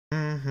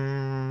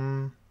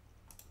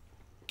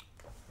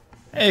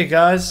Hey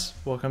guys,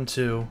 welcome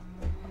to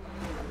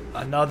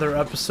another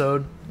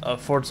episode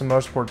of Forza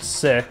Motorsport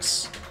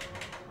 6.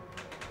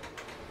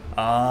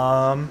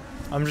 I'm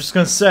just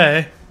gonna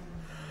say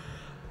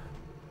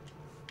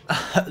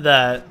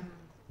that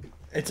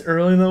it's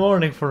early in the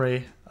morning for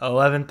me,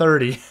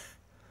 11:30.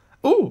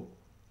 Ooh,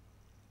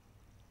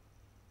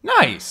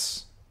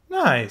 nice,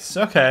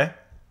 okay,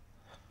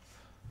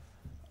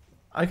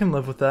 I can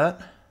live with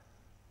that.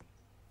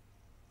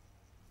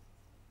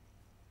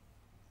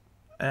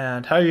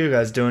 And how are you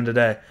guys doing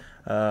today?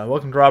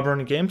 Welcome to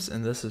RobaRoni Games,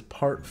 and this is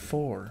part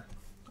 4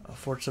 of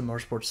Forza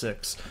Motorsport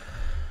 6.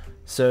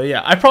 So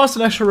yeah, I promised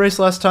an extra race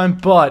last time,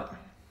 but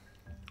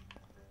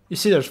you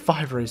see there's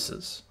 5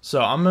 races.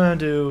 So I'm going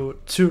to do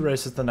 2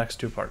 races the next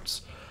 2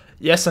 parts.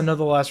 Yes, I know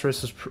the last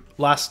race was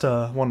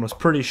one was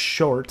pretty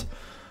short,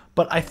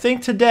 but I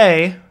think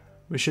today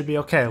we should be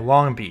okay.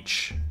 Long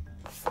Beach.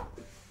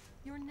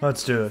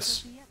 Let's do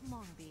this.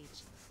 Long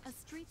Beach, a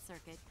street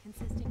circuit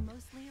consisting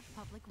mostly of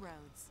public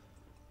roads.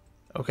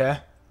 Okay.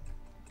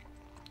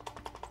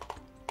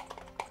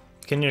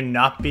 Can you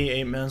not be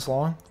 8 minutes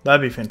long?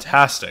 That'd be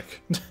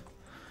fantastic.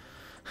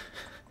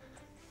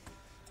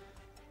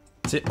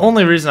 It's the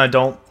only reason I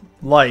don't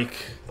like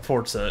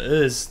Forza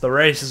is the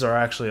races are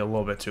actually a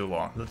little bit too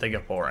long, that they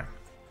get boring.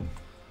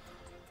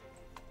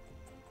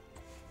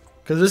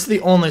 Because this is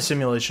the only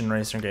simulation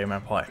racing game I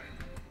play.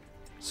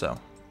 So.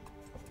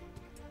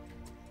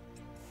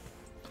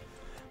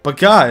 But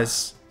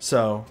guys,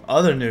 so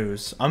other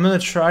news, I'm going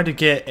to try to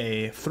get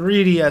a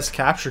 3DS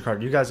capture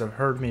card. You guys have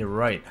heard me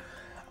right.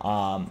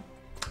 I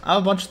have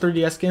a bunch of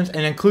 3DS games,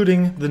 and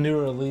including the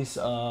new release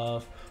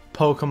of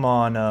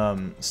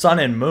Pokemon Sun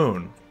and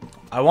Moon.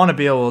 I want to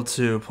be able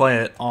to play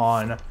it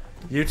on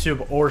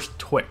YouTube or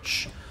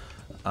Twitch.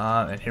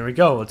 And here we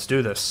go. Let's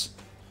do this.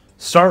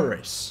 Start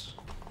race.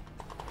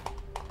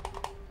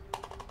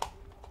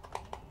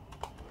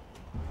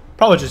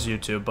 Probably just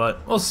YouTube,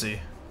 but we'll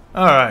see.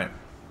 Alright.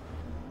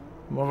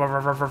 We're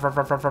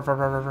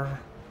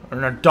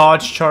in a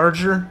Dodge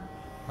Charger.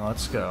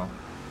 Let's go.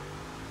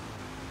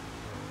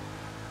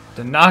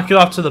 Did not get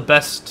off to the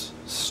best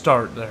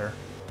start there.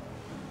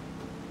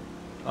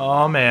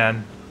 Oh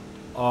man.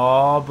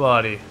 Oh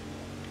buddy.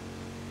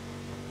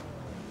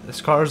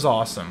 This car is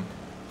awesome.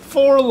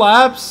 4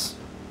 laps?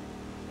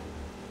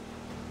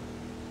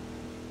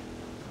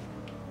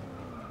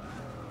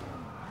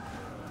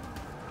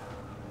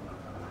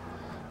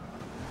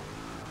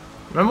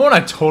 Remember when I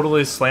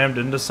totally slammed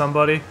into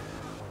somebody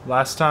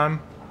last time?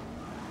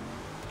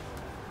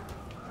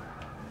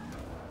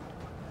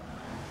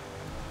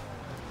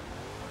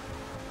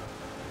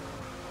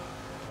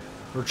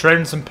 We're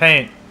trading some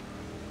paint.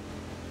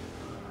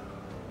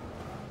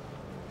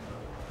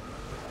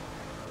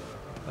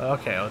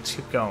 Okay, let's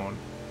keep going.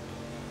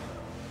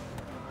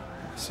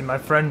 See my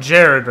friend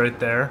Jared right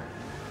there.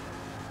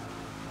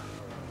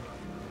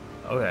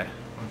 Okay,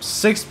 I'm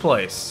 6th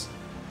place.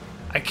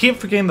 I keep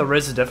forgetting the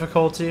race of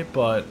difficulty,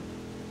 but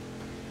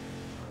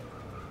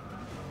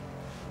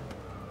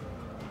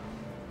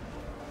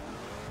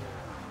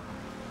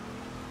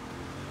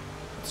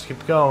let's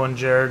keep going,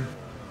 Jared.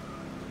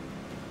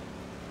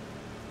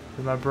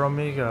 Where'd my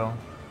bromigo?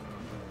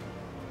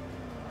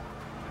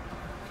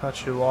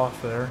 Cut you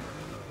off there.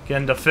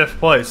 Getting to 5th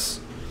place.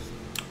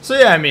 So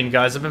yeah, I mean,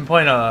 guys, I've been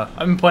playing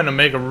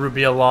Omega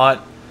Ruby a lot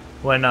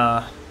when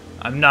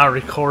I'm not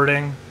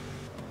recording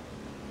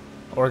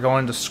or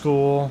going to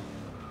school.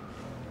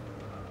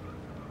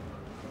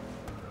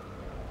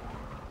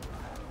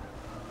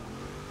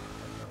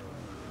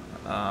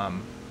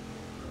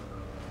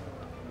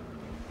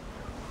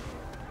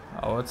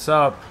 Oh, what's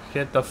up?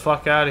 Get the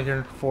fuck out of here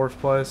in 4th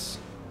place.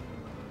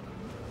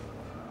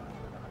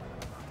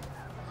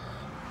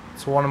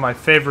 It's one of my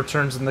favorite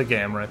turns in the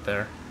game right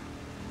there.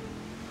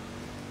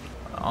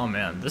 Oh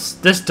man, this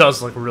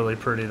does look really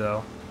pretty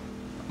though.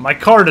 My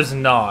car does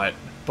not,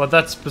 but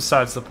that's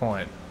besides the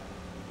point.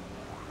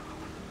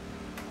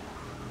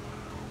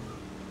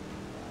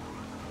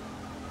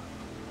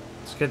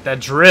 Let's get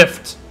that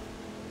drift.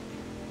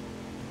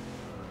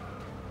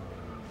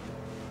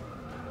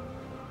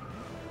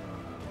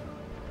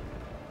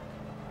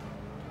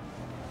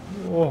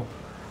 Whoa.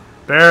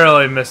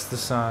 Barely missed the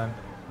sign.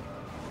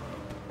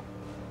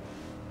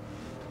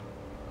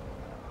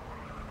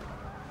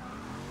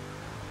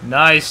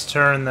 Nice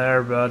turn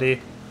there,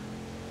 buddy.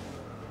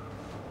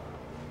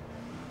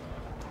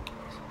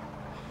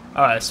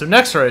 Alright, so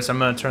next race I'm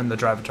going to turn the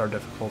drive-atar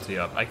difficulty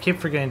up. I keep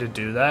forgetting to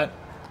do that.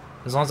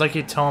 As long as I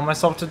keep telling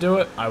myself to do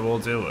it, I will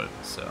do it,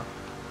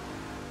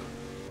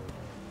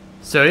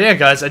 So yeah,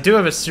 guys, I do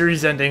have a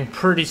series ending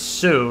pretty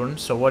soon,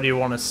 so what do you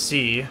want to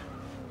see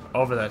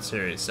over that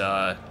series?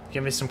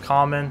 Give me some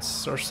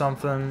comments or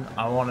something.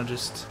 I want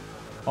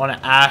to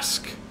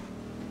ask,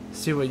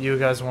 see what you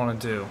guys want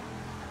to do.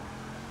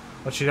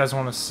 What you guys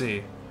want to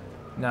see.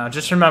 Now,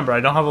 just remember, I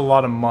don't have a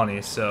lot of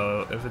money,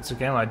 so if it's a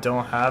game I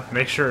don't have,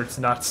 make sure it's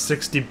not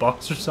 60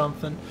 bucks or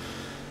something.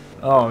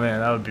 Oh man,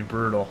 that would be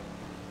brutal.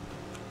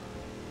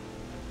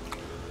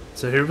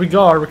 So here we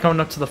go, we're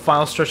coming up to the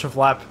final stretch of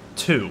lap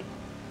 2.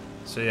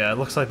 So yeah, it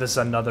looks like this is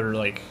another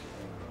like,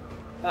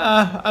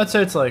 I'd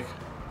say it's like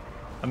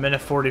a minute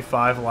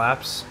 45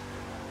 laps.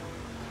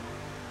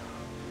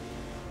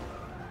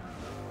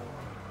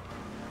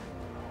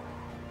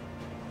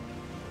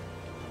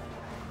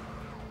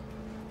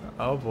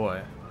 Oh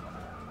boy.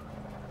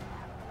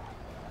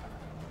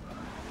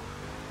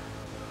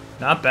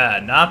 Not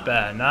bad, not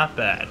bad, not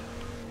bad.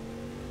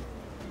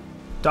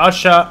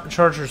 Dodge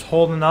Charger's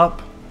holding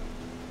up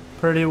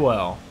pretty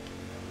well.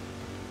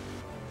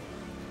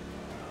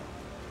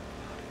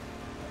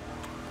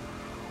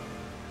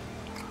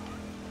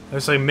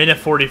 It's like minute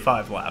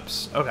 45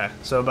 laps. Okay,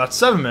 so about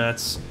 7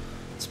 minutes.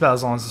 It's about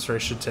as long as this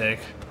race should take.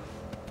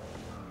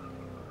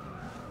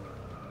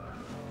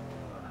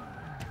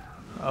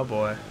 Oh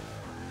boy.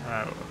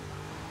 Alright.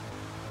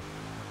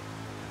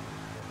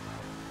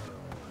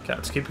 Okay,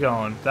 let's keep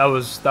going. That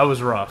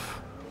was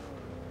rough.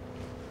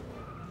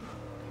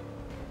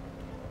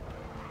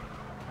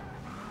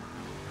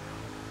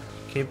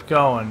 Keep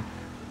going.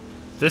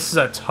 This is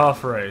a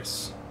tough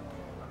race.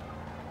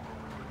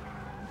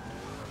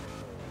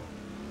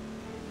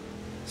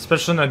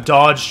 Especially in a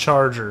Dodge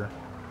Charger.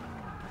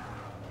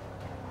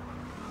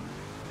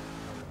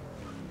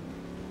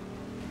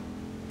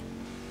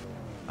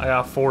 I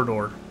got a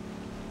 4-door.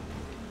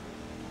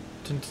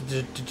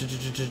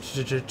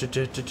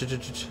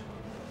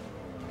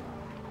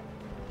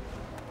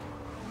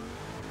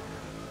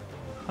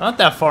 I'm not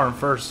that far in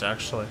first,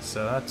 actually,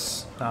 so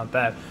that's not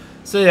bad.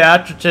 So yeah,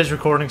 after today's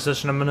recording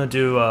session, I'm gonna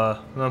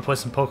play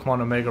some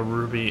Pokemon Omega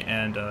Ruby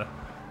and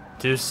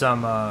do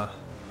some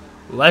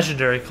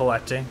legendary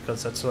collecting,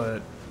 because that's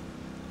what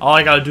all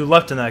I gotta do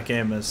left in that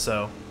game is.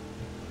 So,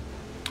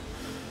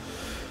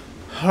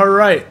 all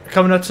right,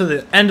 coming up to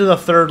the end of the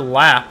 3rd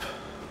lap.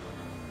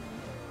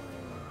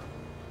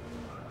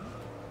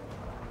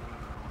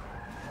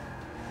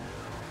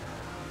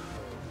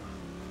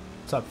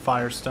 What's up,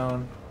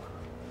 Firestone?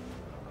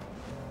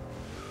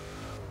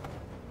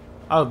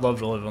 I would love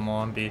to live in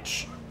Long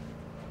Beach.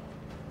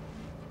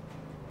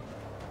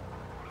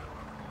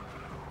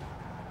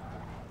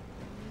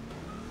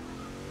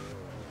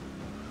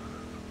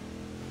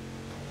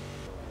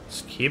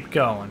 Just keep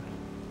going.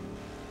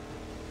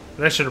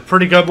 They should have a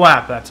pretty good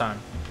lap that time.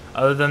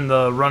 Other than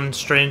the run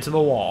straight into the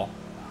wall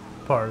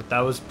part. That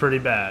was pretty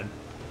bad.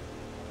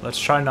 Let's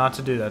try not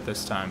to do that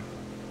this time.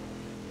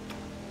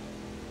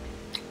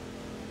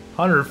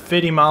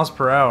 150 miles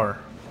per hour.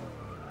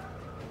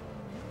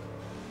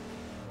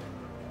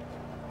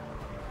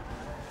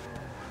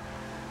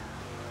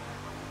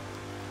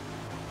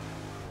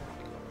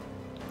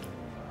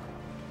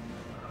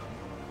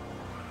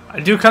 I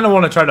do kind of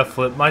want to try to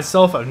flip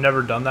myself. I've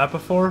never done that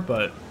before,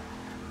 but...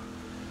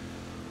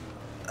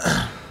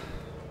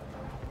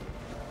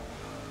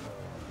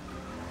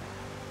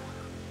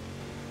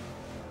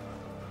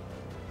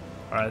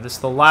 Alright, this is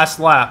the last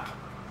lap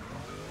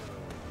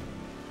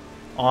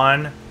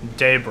on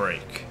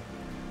Daybreak.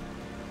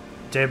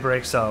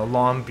 Daybreak's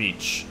Long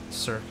Beach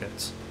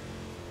circuit.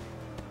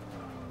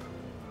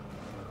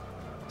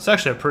 It's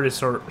actually a pretty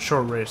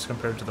short race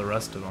compared to the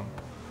rest of them.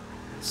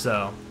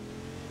 So...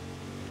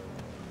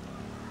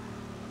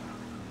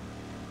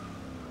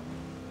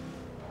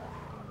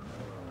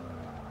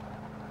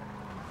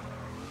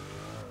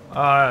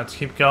 Alright, let's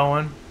keep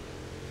going.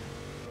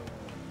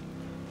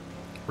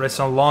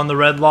 Racing along the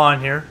red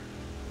line here.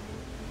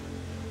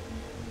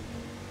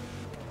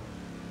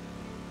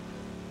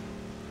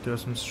 Do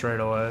some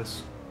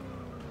straightaways.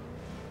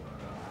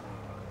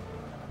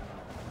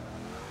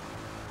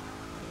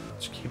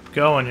 Let's keep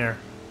going here.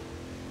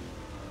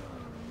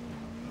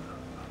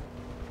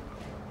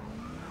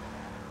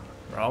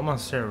 We're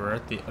almost here. We're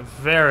at the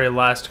very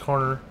last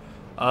corner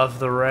of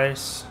the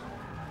race.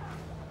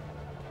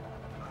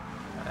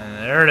 And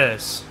there it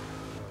is.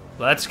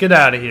 Let's get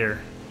out of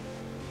here.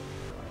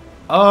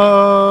 Oh.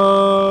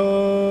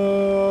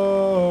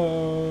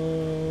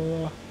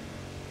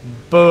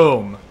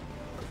 Boom.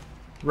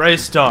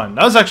 Race done.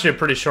 That was actually a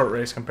pretty short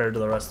race compared to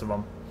the rest of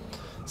them.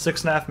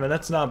 6.5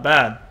 minutes. Not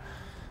bad.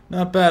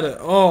 Not bad at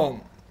all.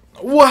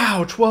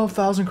 Wow.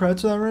 12,000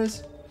 credits for that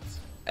race.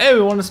 Hey,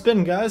 we want to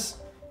spin, guys.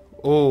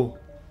 Oh.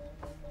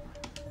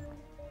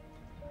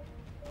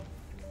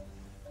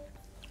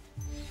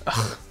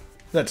 Ugh.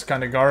 That's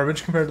kind of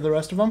garbage compared to the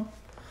rest of them.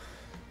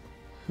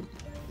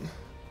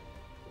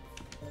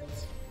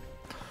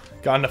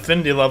 Got an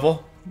affinity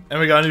level, and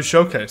we got a new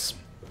showcase.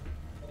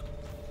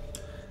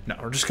 Now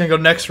we're just gonna go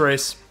next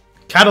race,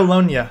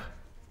 Catalonia.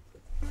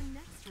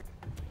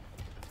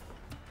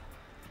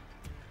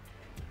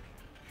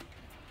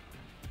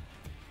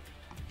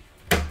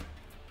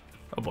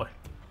 Oh boy.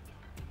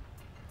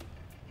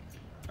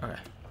 Okay,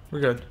 we're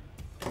good.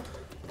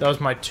 That was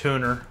my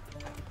tuner.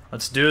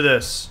 Let's do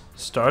this.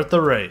 Start the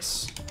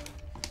race.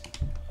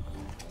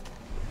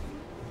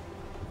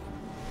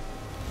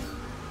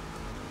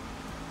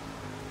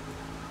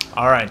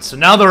 Alright, so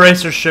now the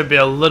racers should be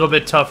a little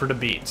bit tougher to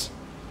beat,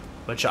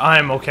 which I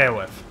am okay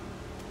with.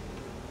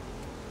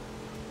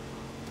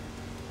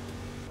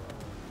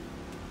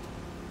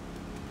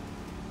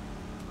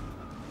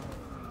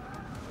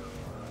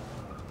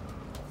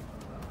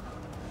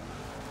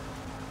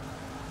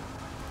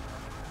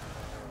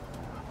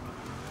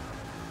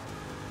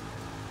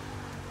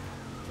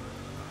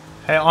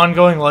 Hey,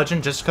 ongoing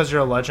legend, just because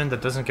you're a legend,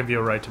 that doesn't give you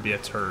a right to be a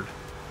turd.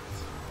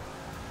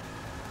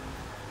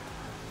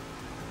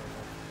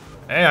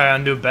 Hey, I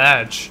undo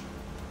badge.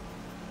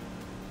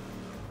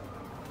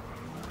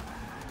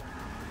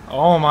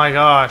 Oh my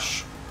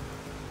gosh.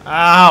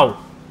 Ow!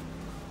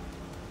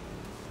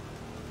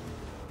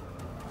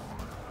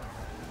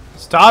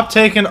 Stop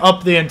taking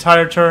up the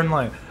entire turn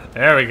lane.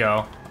 There we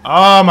go.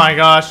 Oh my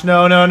gosh.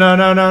 No, no, no,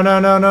 no, no, no,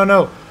 no, no,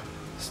 no.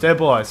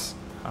 Stabilize.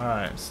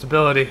 Alright,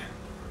 stability.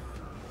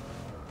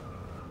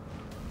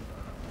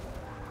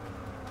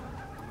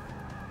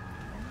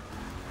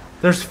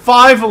 There's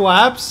 5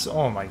 laps?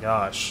 Oh my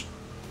gosh.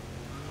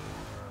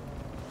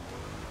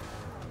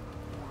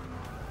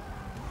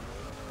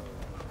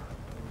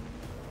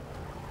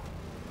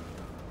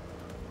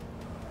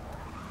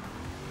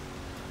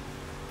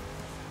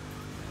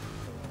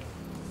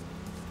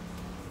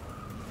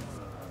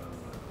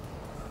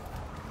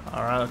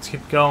 Alright, let's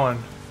keep going.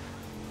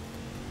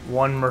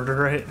 1 murder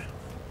rate.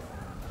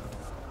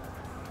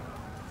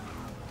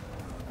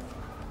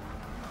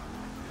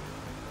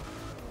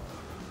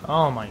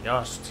 Oh my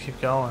gosh, let's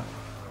keep going.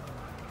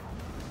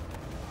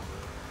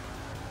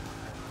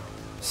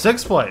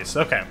 6th place,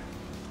 okay.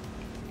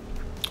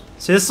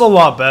 See, this is a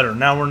lot better.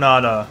 Now we're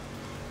not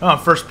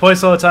first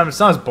place all the time. It's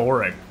not as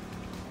boring.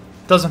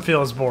 It doesn't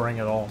feel as boring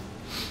at all.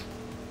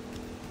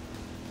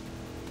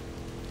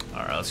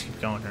 Alright, let's keep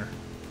going here.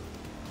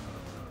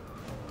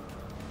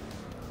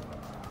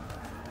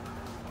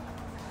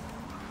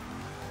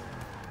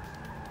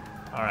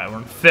 Alright, we're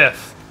in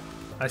 5th.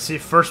 I see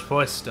 1st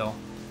place still.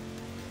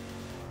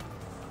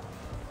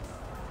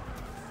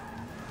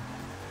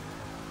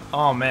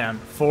 Oh man,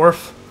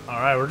 4th.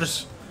 Alright, we're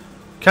just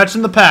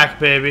catching the pack,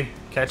 baby.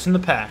 Catching the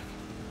pack.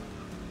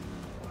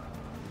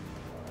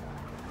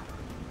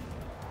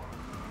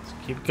 Let's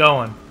keep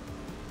going.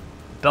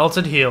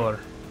 Belted healer.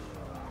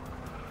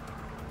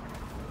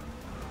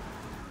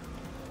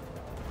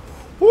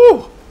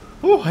 Woo!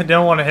 Woo, I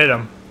don't want to hit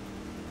him.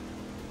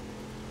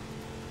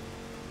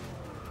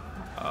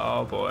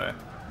 Oh boy.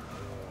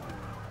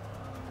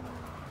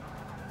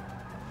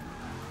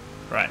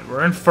 Right,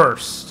 we're in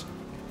 1st.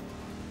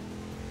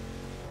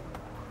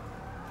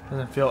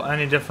 Doesn't feel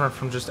any different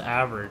from just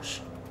average.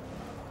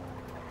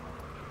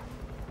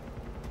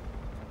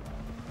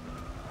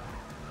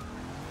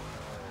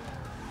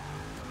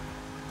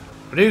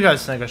 What do you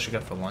guys think I should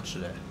get for lunch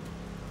today?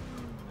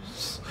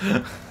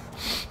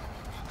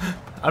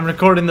 I'm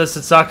recording this,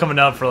 it's not coming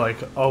out for like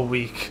a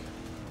week.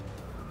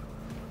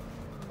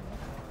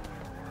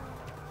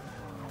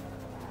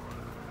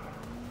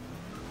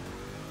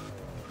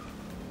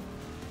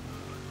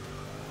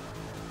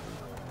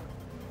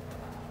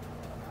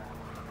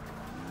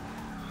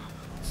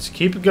 Let's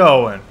keep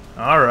going.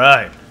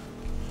 Alright.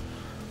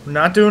 We're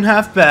not doing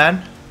half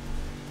bad.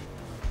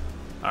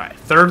 Alright,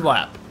 3rd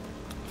lap.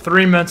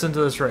 3 minutes into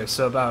this race,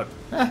 so about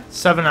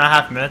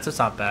 7.5 minutes. It's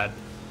not bad.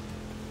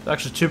 It's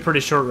actually 2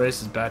 pretty short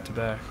races back to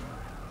back.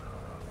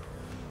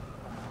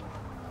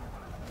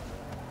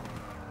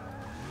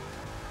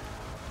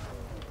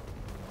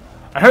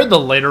 I heard the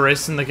later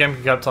races in the game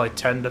could get up to like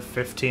 10 to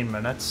 15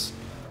 minutes.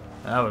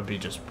 That would be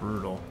just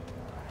brutal.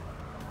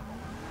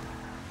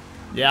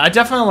 Yeah, I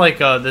definitely like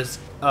this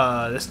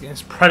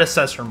game's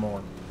predecessor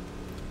more.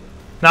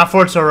 Not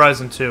Forza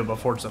Horizon 2, but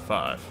Forza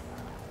 5.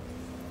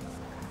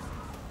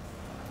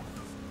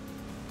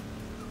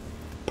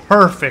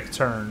 Perfect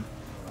turn.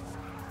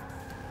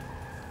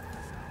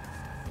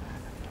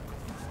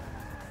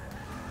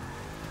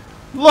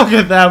 Look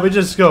at that, we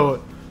just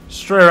go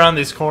straight around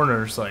these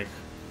corners like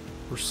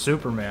we're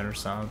Superman or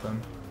something.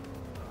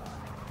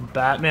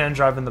 Batman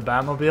driving the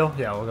Batmobile?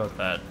 Yeah, we'll go with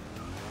that.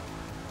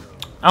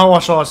 I don't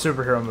watch a lot of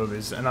superhero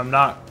movies, and I'm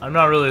not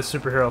really a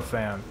superhero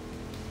fan.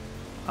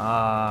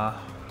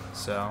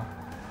 So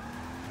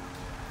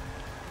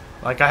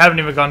like I haven't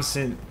even gone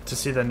to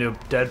see the new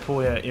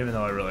Deadpool yet, even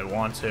though I really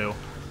want to.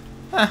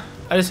 I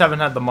just haven't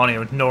had the money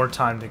nor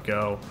time to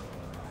go.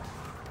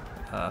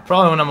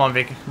 Probably when I'm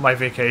on my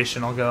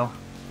vacation, I'll go.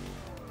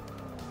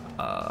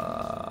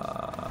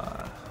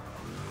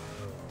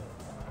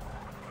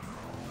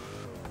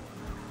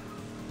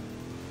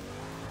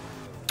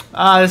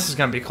 This is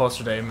gonna be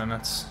closer to 8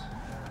 minutes.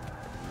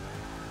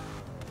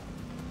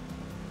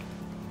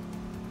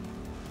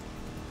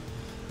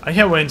 I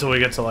can't wait until we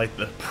get to like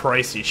the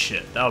pricey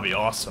shit. That would be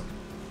awesome.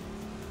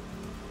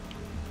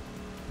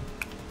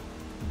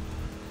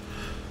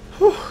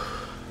 Whew.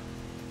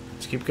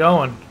 Let's keep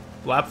going.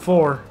 Lap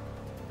 4.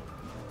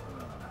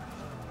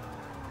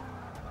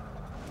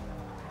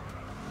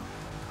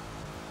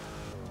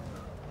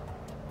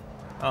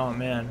 Oh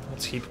man,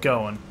 let's keep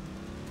going.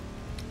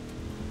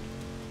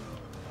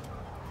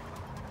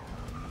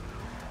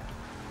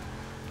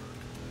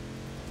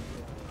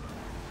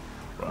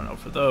 Run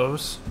over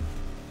those.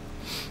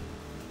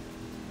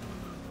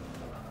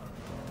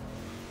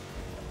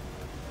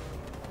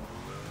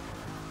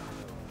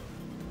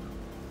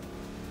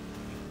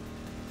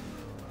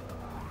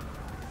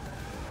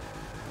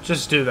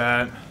 Just do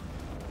that.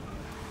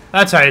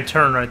 That's how you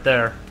turn right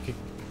there.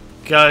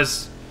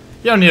 Guys,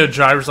 You don't need a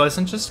driver's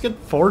license, just get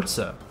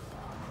Forza.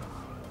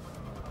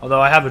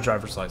 Although I have a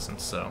driver's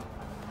license, so.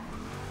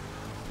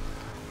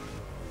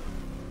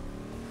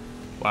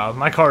 Wow,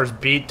 my car is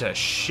beat to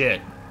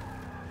shit.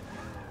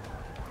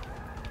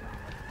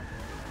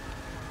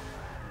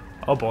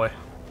 Oh boy.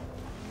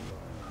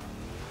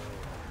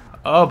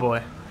 Oh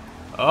boy.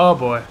 Oh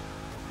boy.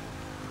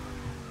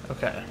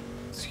 Okay,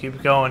 let's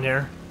keep going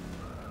here.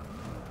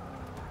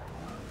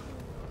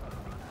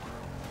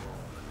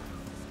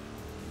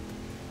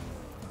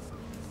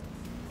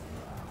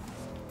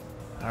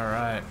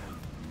 Alright.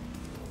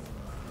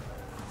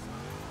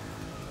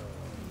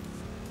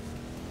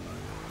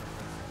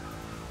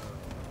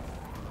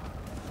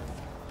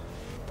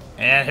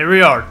 And here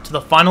we are, to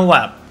the final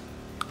lap.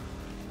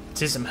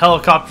 See some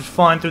helicopters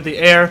flying through the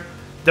air.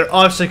 They're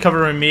obviously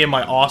covering me and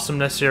my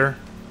awesomeness here.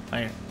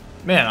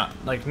 Man,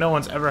 like, no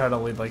one's ever had a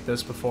lead like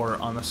this before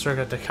on the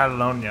Circuit de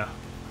Catalunya.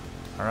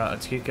 Alright,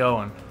 let's keep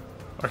going.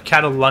 Or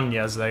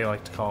Catalunya, as they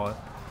like to call it.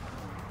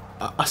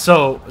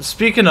 So,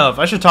 speaking of,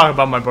 I should talk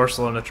about my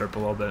Barcelona trip a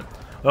little bit.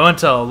 I went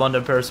to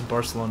London, Paris, and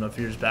Barcelona a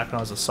few years back when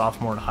I was a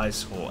sophomore in high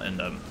school,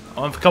 and I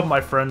went with a couple of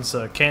my friends,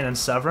 Kane and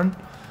Severin.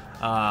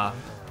 Well,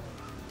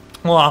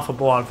 off a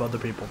lot of other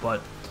people,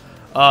 but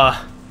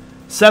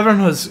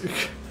Severin was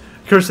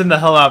cursing the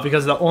hell out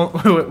because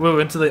we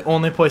went to the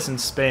only place in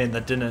Spain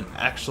that didn't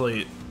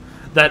actually,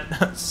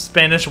 that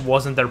Spanish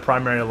wasn't their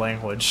primary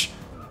language.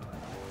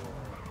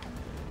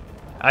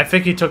 I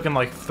think he took in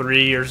like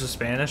 3 years of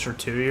Spanish or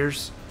 2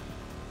 years.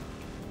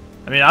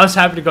 I mean, I was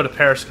happy to go to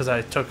Paris because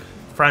I took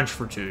French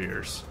for 2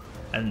 years,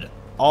 and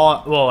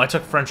well, I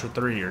took French for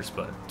 3 years,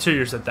 but 2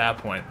 years at that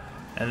point.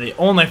 And the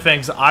only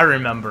things I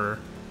remember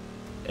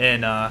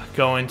in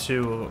going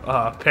to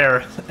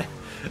Paris,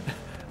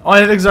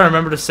 only things I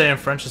remember to say in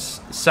French is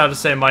how to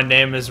say my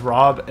name is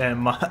Rob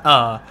and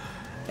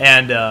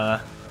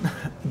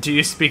do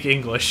you speak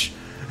English?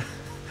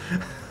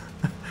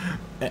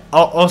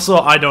 Also,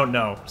 I don't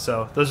know.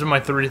 So those are my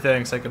 3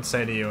 things I can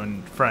say to you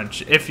in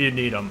French if you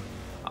need them.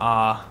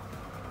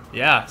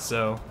 Yeah,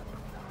 so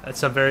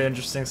that's a very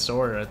interesting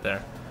story right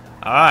there.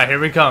 Alright, here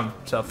we come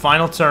to the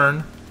final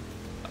turn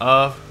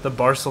of the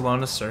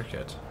Barcelona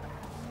circuit.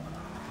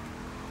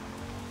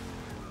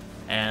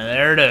 And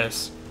there it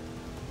is.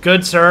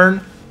 Good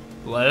turn.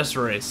 Let us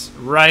race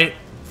right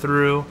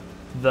through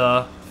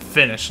the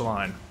finish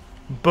line.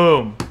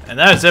 Boom. And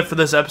that is it for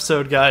this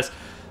episode, guys.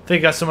 Thank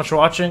you guys so much for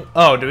watching.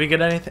 Oh, did we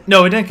get anything?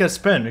 No, we didn't get a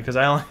spin because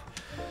I only...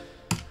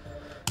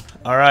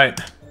 Alright.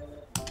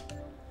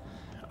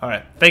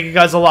 Alright, thank you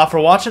guys a lot for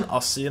watching. I'll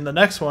see you in the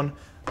next one.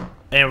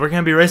 And we're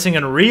going to be racing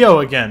in Rio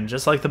again,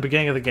 just like the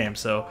beginning of the game.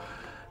 So,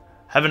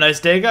 have a nice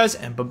day, guys,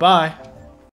 and bye-bye.